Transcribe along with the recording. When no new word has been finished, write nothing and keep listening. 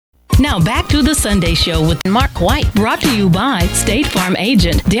Now back to the Sunday Show with Mark White, brought to you by State Farm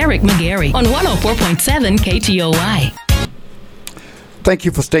agent Derek McGarry on 104.7 KTOI. Thank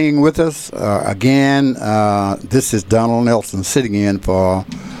you for staying with us. Again, this is Donald Nelson sitting in for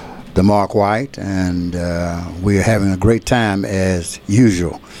the Mark White, and we're having a great time as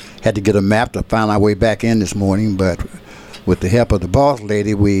usual. Had to get a map to find our way back in this morning, but with the help of the boss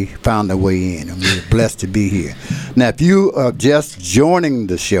lady, we found our way in, and we're blessed to be here. Now, if you are just joining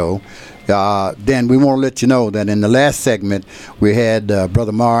the show, then we want to let you know that in the last segment, we had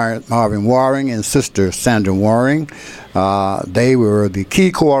Brother Marvin Waring and Sister Sandra Waring. They were the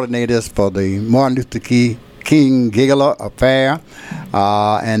key coordinators for the Martin Luther King Gala Affair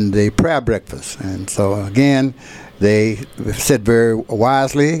and the prayer breakfast. And so, again, they said very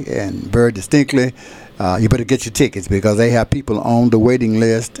wisely and very distinctly, you better get your tickets because they have people on the waiting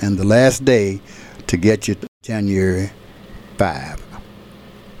list, and the last day to get you January 5.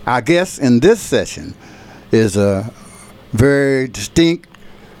 Our guest in this session is a very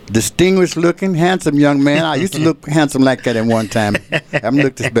distinguished looking, handsome young man. I used to look handsome like that at one time. I haven't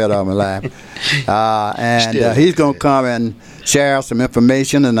looked this better all my life. And he's going to come and share some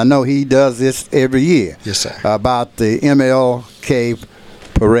information, and I know he does this every year. Yes, sir. About the MLK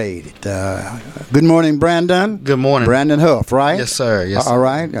Parade. Good morning, Brandon. Good morning. Brandon Houff, right? Yes, sir. Yes, sir. All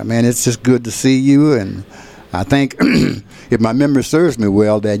right. I mean, it's just good to see you, and I think, if my memory serves me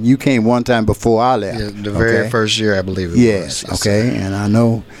well, that you came one time before I left. Yeah, the very first year, I believe it was. Yes, okay. Sir. And I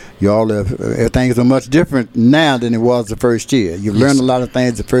know y'all have, things are much different now than it was the first year. You've learned a lot of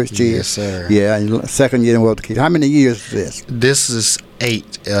things the first year. Yes, sir. Yeah, and second year, well, how many years is this? This is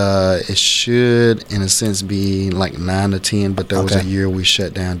 8. It should, in a sense, be like 9 to 10, but there was a year we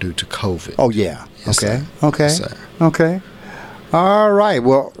shut down due to COVID. Oh, yeah. Yes, okay. Sir. Okay. Yes, sir. Okay. All right.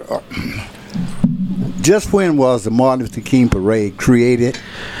 Well, just when was the Martin Luther King Parade created?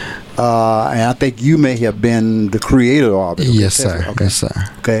 And I think you may have been the creator of it. Yes, sir. Okay. Yes, sir.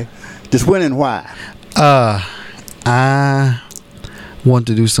 Okay. Just when and why? I wanted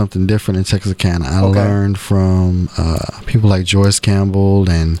to do something different in Texarkana. I learned from people like Joyce Campbell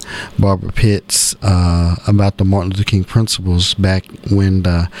and Barbara Pitts about the Martin Luther King principles back when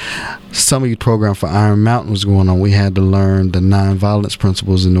the Summer Youth Program for Iron Mountain was going on. We had to learn the nonviolence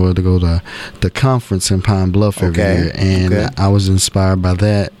principles in order to go to the conference in Pine Bluff every year. And I was inspired by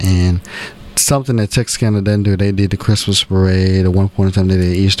that. And something that Texarkana doesn't do. They did the Christmas parade. At one point in time, they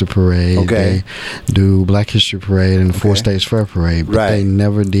did the Easter parade. They do Black History parade and the Four States Fair parade. But they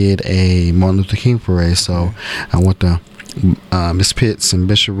never did a Martin Luther King parade. So I went to Miss Pitts and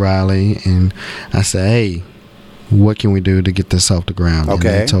Bishop Riley, and I said, hey, what can we do to get this off the ground? And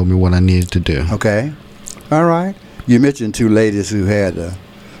they told me what I needed to do. Okay. All right. You mentioned two ladies who had a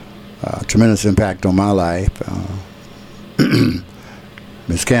tremendous impact on my life.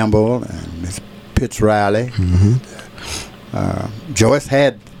 Miss Campbell and Miss Pitts Riley. Mm-hmm. Joyce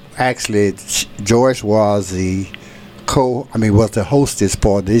was the was the hostess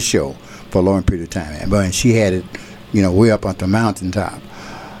for this show for a long period of time. And she had it, way up on the mountaintop.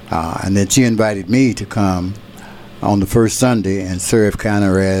 And then she invited me to come on the first Sunday and serve kind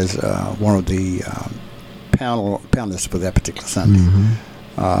of as one of the panelists for that particular Sunday.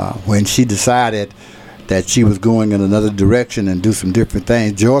 Mm-hmm. When she decided that she was going in another direction and do some different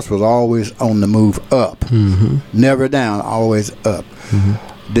things, Joyce was always on the move up. Mm-hmm. Never down, always up. Mm-hmm.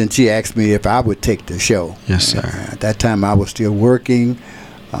 Then she asked me if I would take the show. Yes, sir. At that time, I was still working,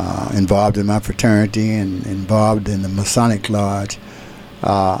 involved in my fraternity and involved in the Masonic Lodge.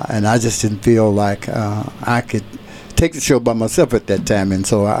 And I just didn't feel like I could take the show by myself at that time. And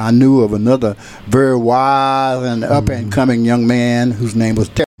so I knew of another very wise and up-and-coming young man whose name was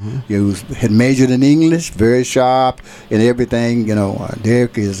Terry. He had majored in English, very sharp in everything.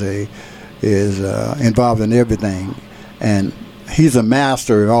 Derek is involved in everything, and he's a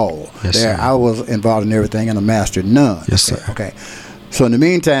master of all. Yes, sir. I was involved in everything and a master in none. Yes, sir. Okay. So in the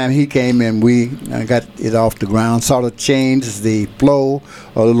meantime, he came and we got it off the ground, sort of changed the flow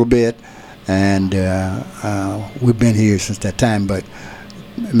a little bit, and we've been here since that time. But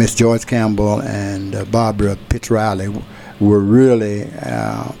Miss Joyce Campbell and Barbara Pitts Riley were really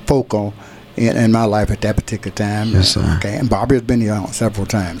focal in my life at that particular time. Yes, sir. Okay, and Barbara has been here several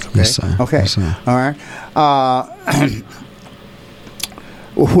times. Okay? Yes, sir. Okay. Yes, sir. All right.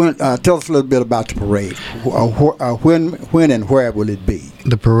 Tell us a little bit about the parade. When and where will it be?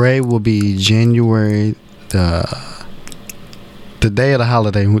 The parade will be January the day of the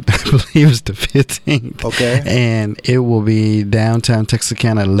holiday, I believe, is the 15th. Okay. And it will be downtown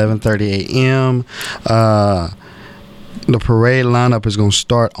Texarkana at 11:30 a.m. The parade lineup is going to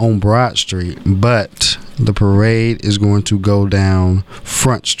start on Broad Street, but the parade is going to go down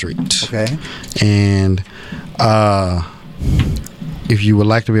Front Street. Okay. And if you would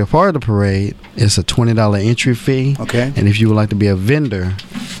like to be a part of the parade, it's a $20 entry fee. Okay. And if you would like to be a vendor,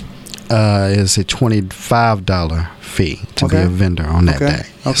 it's a $25 fee to be a vendor on that day. Okay.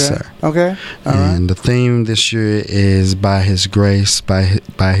 Yes, sir. Okay. All right. And the theme this year is by His grace,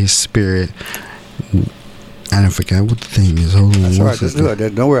 by His Spirit. I don't forget what the theme is. Hold on. That's right. Just do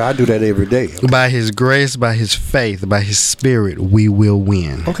it. Don't worry. I do that every day. Okay. By His grace, by His faith, by His Spirit, we will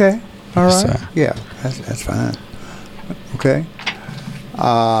win. Okay. All right. Sir. Yeah. That's fine. Okay.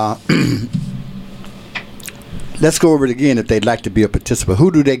 Let's go over it again. If they'd like to be a participant,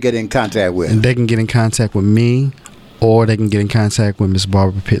 who do they get in contact with? And they can get in contact with me, or they can get in contact with Miss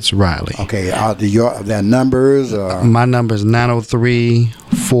Barbara Pitts Riley. Okay. Are their numbers? My number is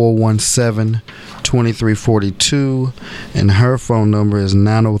 903-417-2342, and her phone number is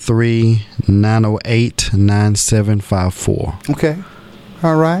 903-908-9754. Okay.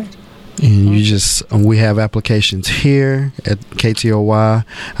 All right. And we have applications here at KTOY.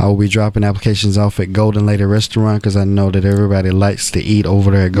 I will be dropping applications off at Golden Lady Restaurant because I know that everybody likes to eat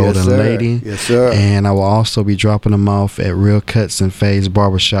over there at Golden Lady. Yes, sir. And I will also be dropping them off at Real Cuts and Fades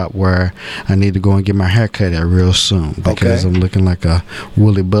Barbershop, where I need to go and get my hair cut at real soon because I'm looking like a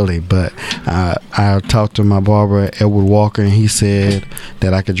woolly bully. But I talked to my barber, Edward Walker, and he said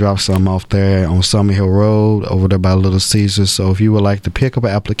that I could drop some off there on Summer Hill Road over there by Little Caesars. So if you would like to pick up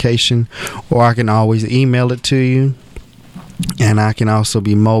an application, or I can always email it to you, and I can also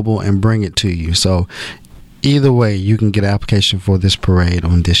be mobile and bring it to you. So either way, you can get an application for this parade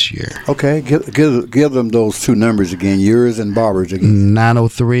on this year. Okay, give them those two numbers again, yours and Barbara's again.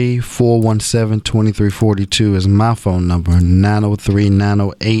 903-417-2342 is my phone number.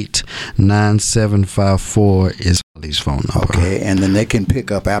 903-908-9754 is Lee's phone number. Okay, and then they can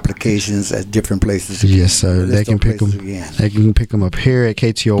pick up applications at different places again. Yes, sir. They can pick them. They can pick them up here at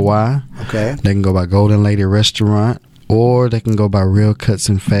KTOY. Okay. They can go by Golden Lady Restaurant, or they can go by Real Cuts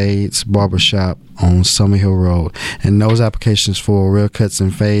and Fades Barbershop on Summer Hill Road. And those applications for Real Cuts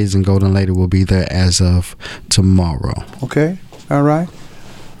and Fades and Golden Lady will be there as of tomorrow. Okay. All right.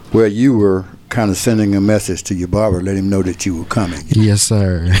 Well, you were kind of sending a message to your barber, let him know that you were coming. Yes,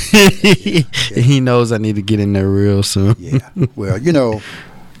 sir. Yeah. He knows I need to get in there real soon. Yeah. Well,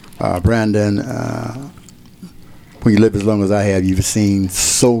 Brandon, when you live as long as I have, you've seen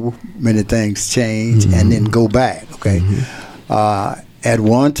so many things change and then go back. Okay. Mm-hmm. At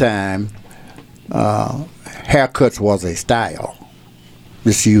one time, haircuts was a style.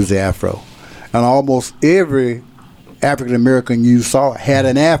 Just use the afro, and almost every African American you saw had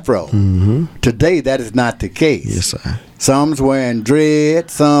an afro. Mm-hmm. Today, that is not the case. Yes, sir. Some's wearing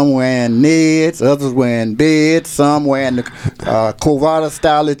dreads, some wearing nets, others wearing beads, some wearing the Covada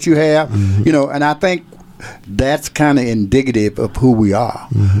style that you have. Mm-hmm. And I think that's kind of indicative of who we are.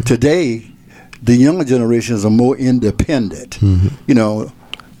 Mm-hmm. Today, the younger generations are more independent. Mm-hmm.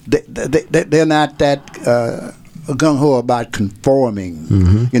 They're not that gung-ho about conforming.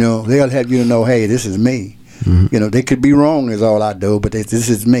 Mm-hmm. They'll have you to know, hey, this is me. Mm-hmm. They could be wrong is all I do, but this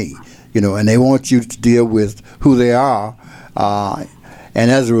is me. And they want you to deal with who they are.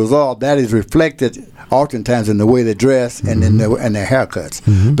 And as a result, that is reflected oftentimes in the way they dress and in their haircuts.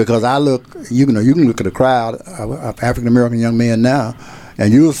 Mm-hmm. Because you can look at a crowd of African American young men now,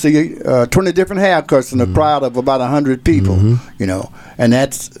 and you'll see 20 different haircuts in a crowd of about 100 people. And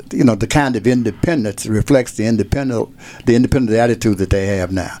that's the kind of independence reflects the independent attitude that they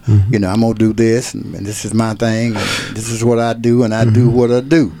have now. Mm-hmm. I'm gonna do this, and this is my thing, and this is what I do, and I do what I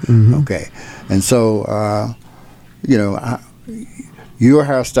do. Mm-hmm. Okay, and so your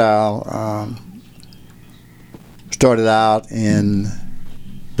hairstyle started out in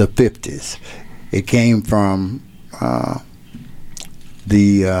the 50s. It came from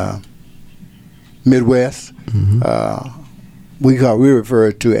the Midwest. Mm-hmm. We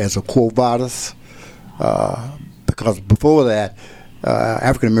refer to it as a Quo Vadis, because before that,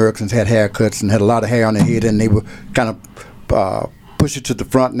 African Americans had haircuts and had a lot of hair on their head, and they would kind of push it to the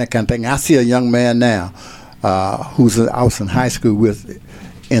front and that kind of thing. I see a young man now who's I was in high school with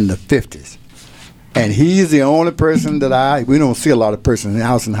in the 50s. And he's the only person that we don't see a lot of persons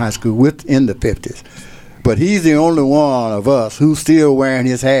I was in high school with in the 50s. But he's the only one of us who's still wearing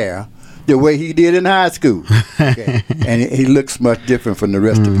his hair the way he did in high school. Okay? And he looks much different from the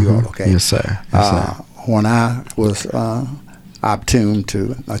rest of you all. Okay. Yes, sir. Yes, sir. When I was opportune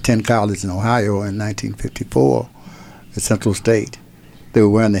to attend college in Ohio in 1954 at Central State, they were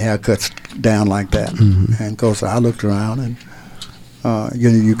wearing the haircuts down like that. Mm-hmm. And of course, I looked around, and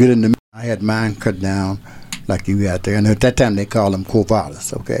you get in the. I had mine cut down like you got there. And at that time, they called them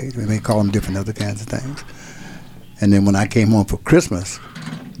Corvallis, okay? They may call them different other kinds of things. And then when I came home for Christmas,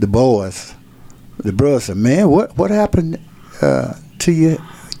 the brothers said, man, what happened to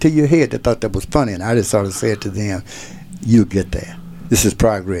your head? They thought that was funny. And I just sort of said to them, you'll get there. This is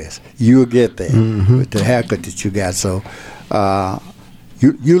progress. You'll get there with the haircut that you got. So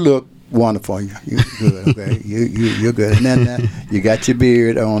you look wonderful. You're good, okay? You're good. And then you got your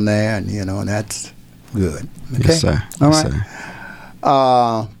beard on there, and, and that's good. Okay? Yes, sir. All yes, right.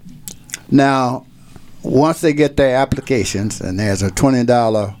 Sir. Now, once they get their applications, and there's a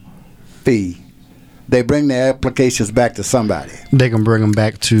 $20 fee, they bring their applications back to somebody. They can bring them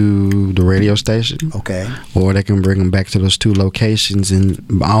back to the radio station. Okay. Or they can bring them back to those 2 locations,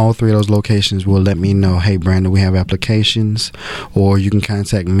 and all 3 of those locations will let me know, hey, Brandon, we have applications. Or you can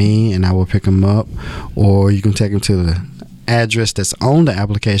contact me, and I will pick them up. Or you can take them to the address that's on the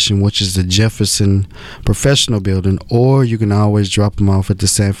application, which is the Jefferson Professional Building, or you can always drop them off at the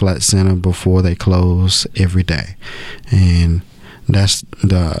Sand Flat Center before they close every day. And that's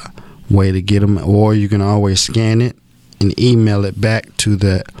the way to get them. Or you can always scan it and email it back to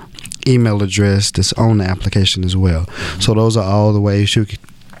the email address that's on the application as well. So those are all the ways you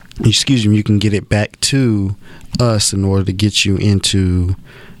can get it back to us in order to get you into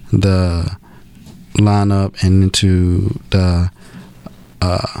the lineup and into the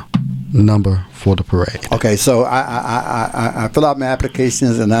number for the parade. Okay, so I fill out my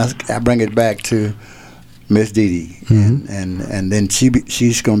applications and I bring it back to Miss Dee Dee, and then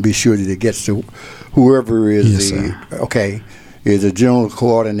she's going to be sure that it gets to whoever is is the general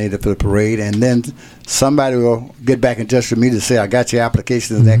coordinator for the parade, and then somebody will get back in touch with me to say, I got your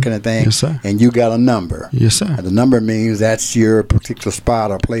application and that kind of thing, yes, sir. And you got a number. Yes, sir. And the number means that's your particular spot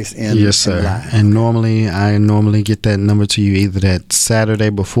or place in yes, sir. In line. And I normally get that number to you either that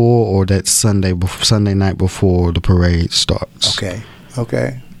Saturday before or that Sunday night before the parade starts.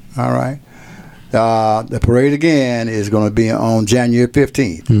 Okay, all right. The parade again is going to be on January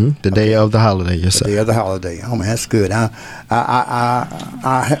 15th. The day of the holiday, yes, sir. The day of the holiday. Oh man, that's good. I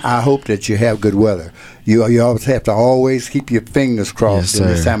hope that you have good weather. You always have to always keep your fingers crossed in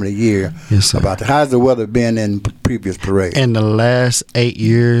this time of the year. Yes, sir. About how's the weather been in previous parades? In the last 8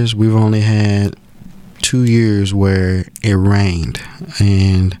 years, we've only had 2 years where it rained,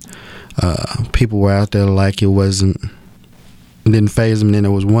 and people were out there like it didn't phase them. Then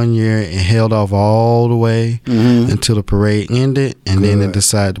there was 1 year it held off all the way until the parade ended, and then it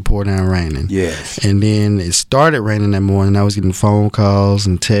decided to pour down raining. Yes. And then it started raining that morning. I was getting phone calls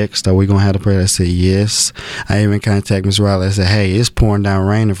and texts. Are we gonna have the parade? I said yes. I even contacted Miss Riley. I said, hey, it's pouring down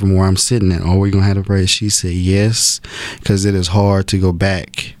raining from where I'm sitting at. Are we gonna have the parade? She said yes, because it is hard to go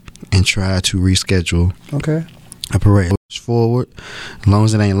back and try to reschedule a parade. Push forward, as long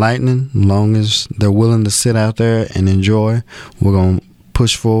as it ain't lightning, as long as they're willing to sit out there and enjoy, we're gonna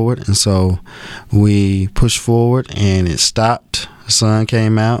push forward. And so we pushed forward, and it stopped. The sun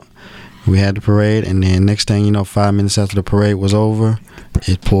came out, we had the parade, and then next thing you know, 5 minutes after the parade was over,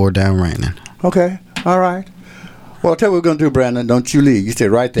 it poured down raining. Okay, all right. Well, I'll tell you what we're going to do, Brandon. Don't you leave. You stay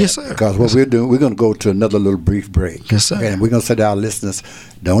right there. Yes, sir. Because what we're doing, we're going to go to another little brief break. Yes, sir. And we're going to say to our listeners,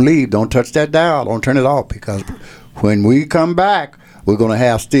 don't leave. Don't touch that dial. Don't turn it off, because when we come back, we're going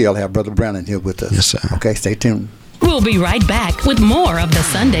to still have Brother Brandon here with us. Yes, sir. Okay, stay tuned. We'll be right back with more of The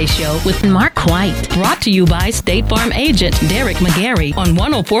Sunday Show with Mark White. Brought to you by State Farm agent Derek McGarry on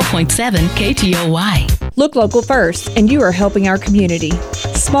 104.7 KTOY. Look local first, and you are helping our community.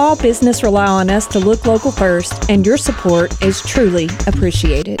 Small business rely on us to look local first, and your support is truly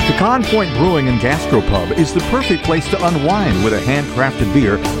appreciated. Pecan Point Brewing and Gastropub is the perfect place to unwind with a handcrafted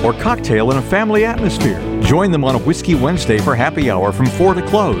beer or cocktail in a family atmosphere. Join them on a Whiskey Wednesday for happy hour from 4 to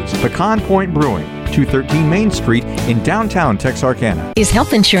close. Pecan Point Brewing, 213 Main Street in downtown Texarkana. Is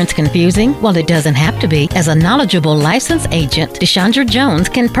health insurance confusing? Well, it doesn't have to be. As a knowledgeable licensed agent, Deshandra Jones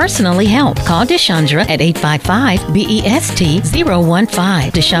can personally help. Call Deshandra at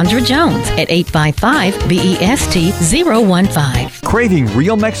 855-BEST-015. Deshandra Jones at 855-BEST-015. Craving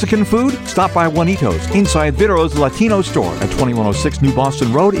real Mexican food? Stop by Juanitos inside Viro's Latino store at 2106 New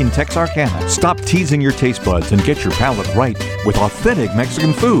Boston Road in Texarkana. Stop teasing your taste buds and get your palate right with authentic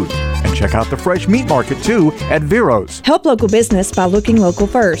Mexican food. And check out the fresh meat market, too, at Viro's. Help local business by looking local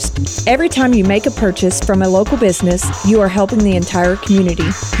first. Every time you make a purchase from a local business, you are helping the entire community.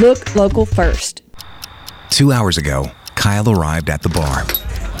 Look local first. 2 hours ago, Kyle arrived at the bar.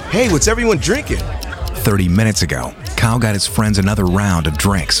 Hey, what's everyone drinking? 30 minutes ago, Kyle got his friends another round of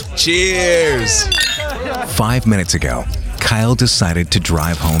drinks. Cheers! 5 minutes ago, Kyle decided to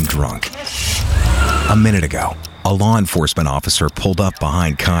drive home drunk. A minute ago, A law enforcement officer pulled up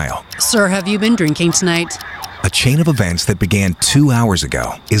behind Kyle. Sir, have you been drinking tonight? A chain of events that began 2 hours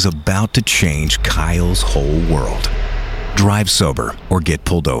ago is about to change Kyle's whole world. Drive sober or get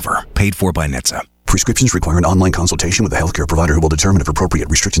pulled over. Paid for by NHTSA. Prescriptions require an online consultation with a healthcare provider who will determine if appropriate.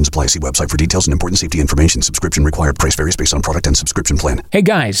 Restrictions apply. See website for details and important safety information. Subscription required. Price varies based on product and subscription plan. Hey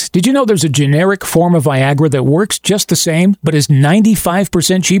guys, did you know there's a generic form of Viagra that works just the same, but is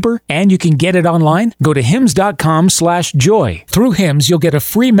 95% cheaper? And you can get it online? Go to hims.com/joy. Through Hims, you'll get a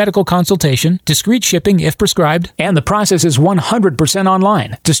free medical consultation, discreet shipping if prescribed, and the process is 100%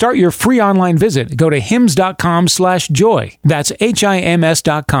 online. To start your free online visit, go to hims.com/joy. That's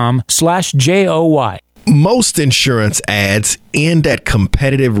HIMS.com/JOY. Most insurance ads end at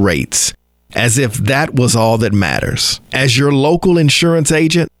competitive rates, as if that was all that matters. As your local insurance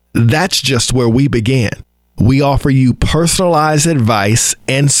agent, that's just where we begin. We offer you personalized advice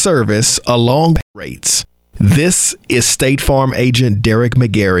and service along rates. This is State Farm agent Derek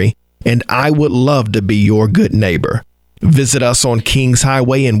McGarry, and I would love to be your good neighbor. Visit us on Kings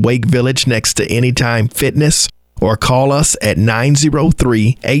Highway in Wake Village next to Anytime Fitness, or call us at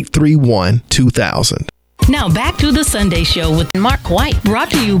 903-831-2000. Now back to the Sunday Show with Mark White,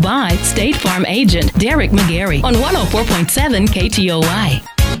 brought to you by State Farm agent Derek McGarry on 104.7 KTOY.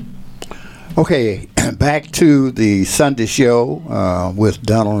 Okay, back to the Sunday Show with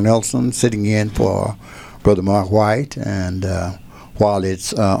Donald Nelson sitting in for Brother Mark White. And while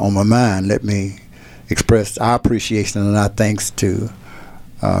it's on my mind, let me express our appreciation and our thanks to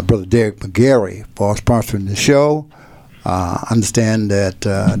Brother Derek McGarry for sponsoring the show. Understand that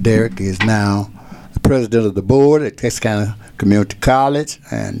Derek is now the president of the board at Texarkana Community College,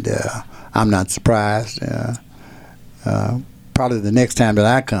 and I'm not surprised. Probably the next time that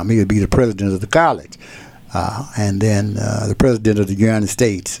I come, he'll be the president of the college, and then the president of the United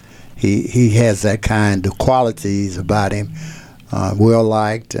States. He has that kind of qualities about him. Well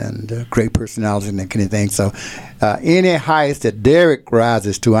liked and great personality and that kind of thing. So any heights that Derek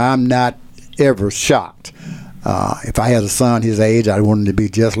rises to, I'm not ever shocked. If I had a son his age, I want him to be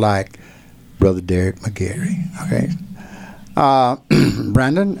just like Brother Derek McGarry. Okay.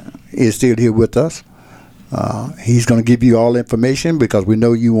 Brandon is still here with us. He's going to give you all the information because we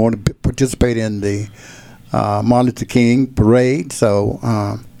know you want to participate in the Martin Luther King parade. So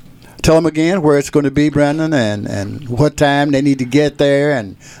tell them again where it's going to be, Brandon, and what time they need to get there,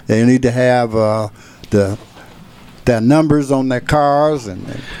 and they need to have their numbers on their cars, and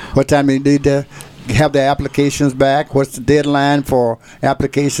what time they need to have their applications back. What's the deadline for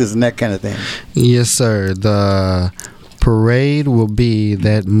applications and that kind of thing? Yes, sir. The parade will be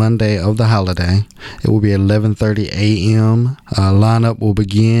that Monday of the holiday. It will be at 11:30 a.m. Lineup will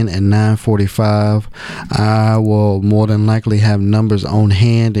begin at 9:45. I will more than likely have numbers on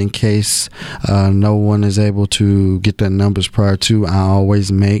hand in case no one is able to get their numbers prior to. I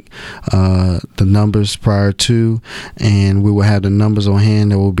always make the numbers prior to, and we will have the numbers on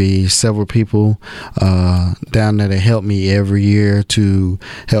hand. There will be several people down there that help me every year to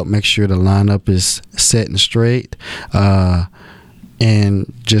help make sure the lineup is set and straight.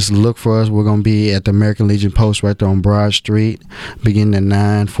 And just look for us. We're going to be at the American Legion Post right there on Broad Street, beginning at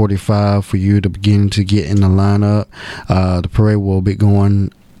 9:45 for you to begin to get in the lineup. The parade will be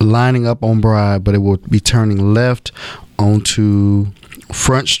lining up on Broad, but it will be turning left onto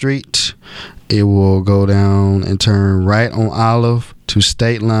Front Street. It will go down and turn right on Olive to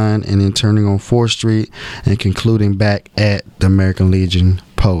State Line, and then turning on 4th Street and concluding back at the American Legion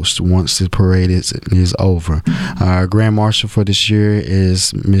Post once the parade is over. Our Grand Marshal for this year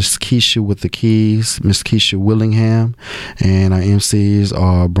is Miss Keisha with the keys, Miss Keisha Willingham, and our MCs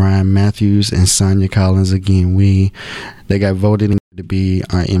are Brian Matthews and Sonia Collins. Again, they got voted to be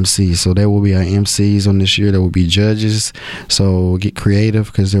our MCs, so there will be our MCs on this year. There will be judges, so get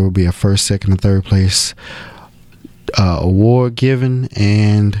creative because there will be a first, second, and third place award given,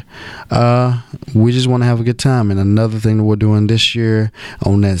 and we just want to have a good time. And another thing that we're doing this year,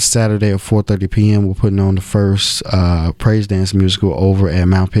 on that Saturday at 4:30 p.m., we're putting on the first praise dance musical over at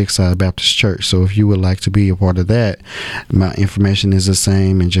Mount Pixide Baptist Church. So if you would like to be a part of that, my information is the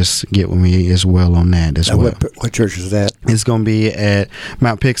same, and just get with me as well on that as well. What church is that? It's going to be at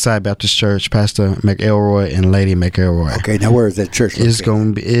Mount Pixide Baptist Church, Pastor McElroy and Lady McElroy. Okay, now where is that church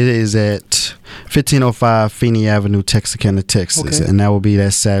located? It is at 1505 Feeney Avenue, Texarkana, Texas, okay. And that will be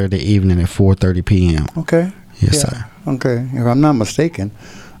that Saturday evening at 4:30 p.m. Okay. Yes, sir. Okay. If I'm not mistaken,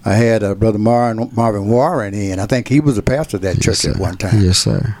 I had Brother Marvin Warren in. I think he was a pastor of that church at one time. Yes,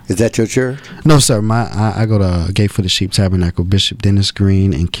 sir. Is that your church? No, sir. I go to Gate for the Sheep Tabernacle, Bishop Dennis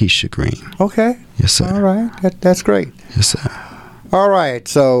Green and Keisha Green. Okay. Yes, sir. All right. That's great. Yes, sir. All right,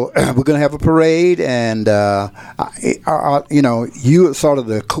 so we're going to have a parade, and you are sort of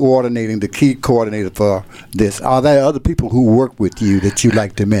the key coordinator for this. Are there other people who work with you that you'd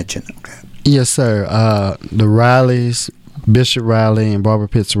like to mention? Okay. Yes, sir. The Rileys, Bishop Riley and Barbara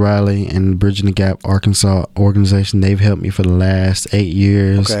Pitts Riley and Bridging the Gap Arkansas organization, they've helped me for the last 8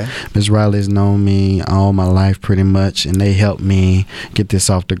 years. Okay. Ms. Riley's known me all my life pretty much, and they helped me get this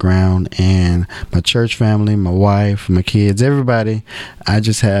off the ground. And my church family, my wife, my kids, everybody, I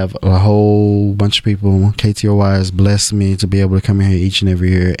just have a whole bunch of people. KTOY has blessed me to be able to come here each and every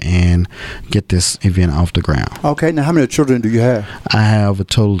year and get this event off the ground. Okay, now how many children do you have? I have a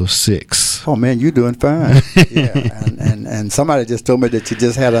total of 6. Oh man, you're doing fine. Yeah, and somebody just told me that you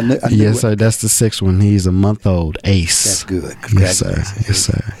just had a new yes, sir. That's the 6th one. He's a month old. Ace. That's good. Yes, sir. Yes,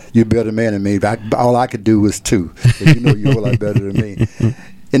 sir. You're a better man than me. All I could do was 2. But you know you're a lot better than me.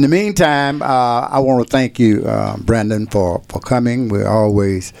 In the meantime, I want to thank you, Brandon, for coming. We're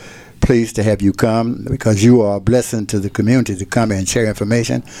always pleased to have you come because you are a blessing to the community to come and share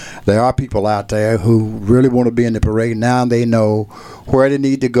information. There are people out there who really want to be in the parade. Now they know where they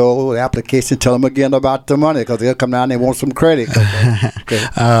need to go, the application. Tell them again about the money because they'll come down and they want some credit. Okay.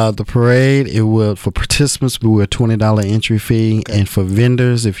 The parade, it will, for participants, we will a $20 entry fee. Okay. And for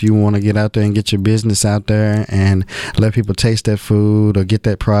vendors, if you want to get out there and get your business out there and let people taste that food or get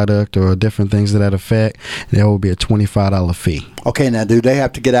that product or different things to that effect, there will be a $25 fee. Okay, now do they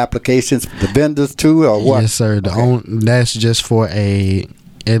have to get applications for the vendors too, or what? Yes, sir. That's just for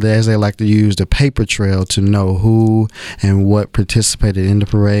as they like to use, the paper trail to know who and what participated in the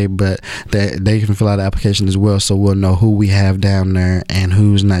parade, but they can fill out the application as well, so we'll know who we have down there and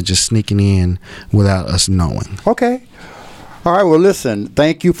who's not just sneaking in without us knowing. Okay. All right, well, listen,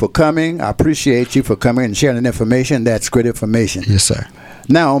 thank you for coming. I appreciate you for coming and sharing the information. That's great information. Yes, sir.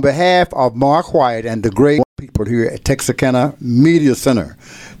 Now, on behalf of Mark White and the great people here at Texarkana Media Center,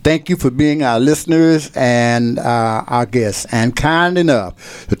 thank you for being our listeners and our guests, and kind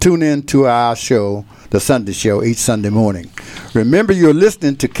enough to tune in to our show, The Sunday Show, each Sunday morning. Remember, you're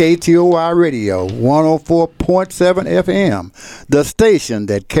listening to KTOY Radio 104.7 FM, the station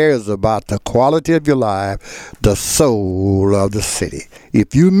that cares about the quality of your life, the soul of the city.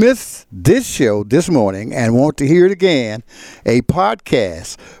 If you missed this show this morning and want to hear it again, a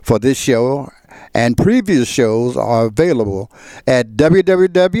podcast for this show and previous shows are available at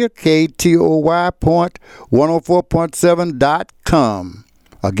www.ktoy.104.7.com.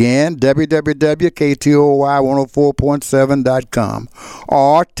 Again, www.ktoy104.7.com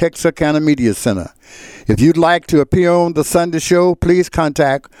or Texarkana Media Center. If you'd like to appear on the Sunday Show, please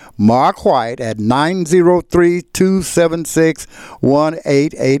contact Mark White at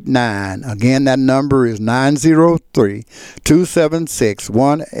 903-276-1889. Again, that number is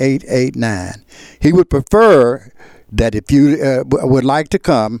 903-276-1889. He would prefer that if you would like to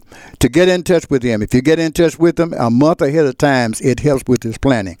come, to get in touch with him. If you get in touch with him a month ahead of time, it helps with his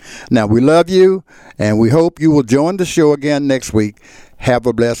planning. Now, we love you, and we hope you will join the show again next week. Have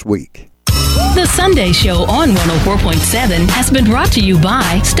a blessed week. The Sunday Show on 104.7 has been brought to you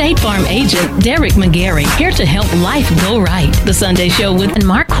by State Farm agent Derek McGarry, here to help life go right. The Sunday Show with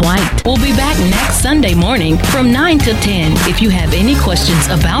Mark White will be back next Sunday morning from 9 to 10. If you have any questions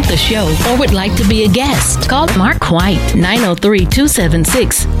about the show or would like to be a guest, call Mark White,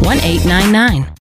 903-276-1899.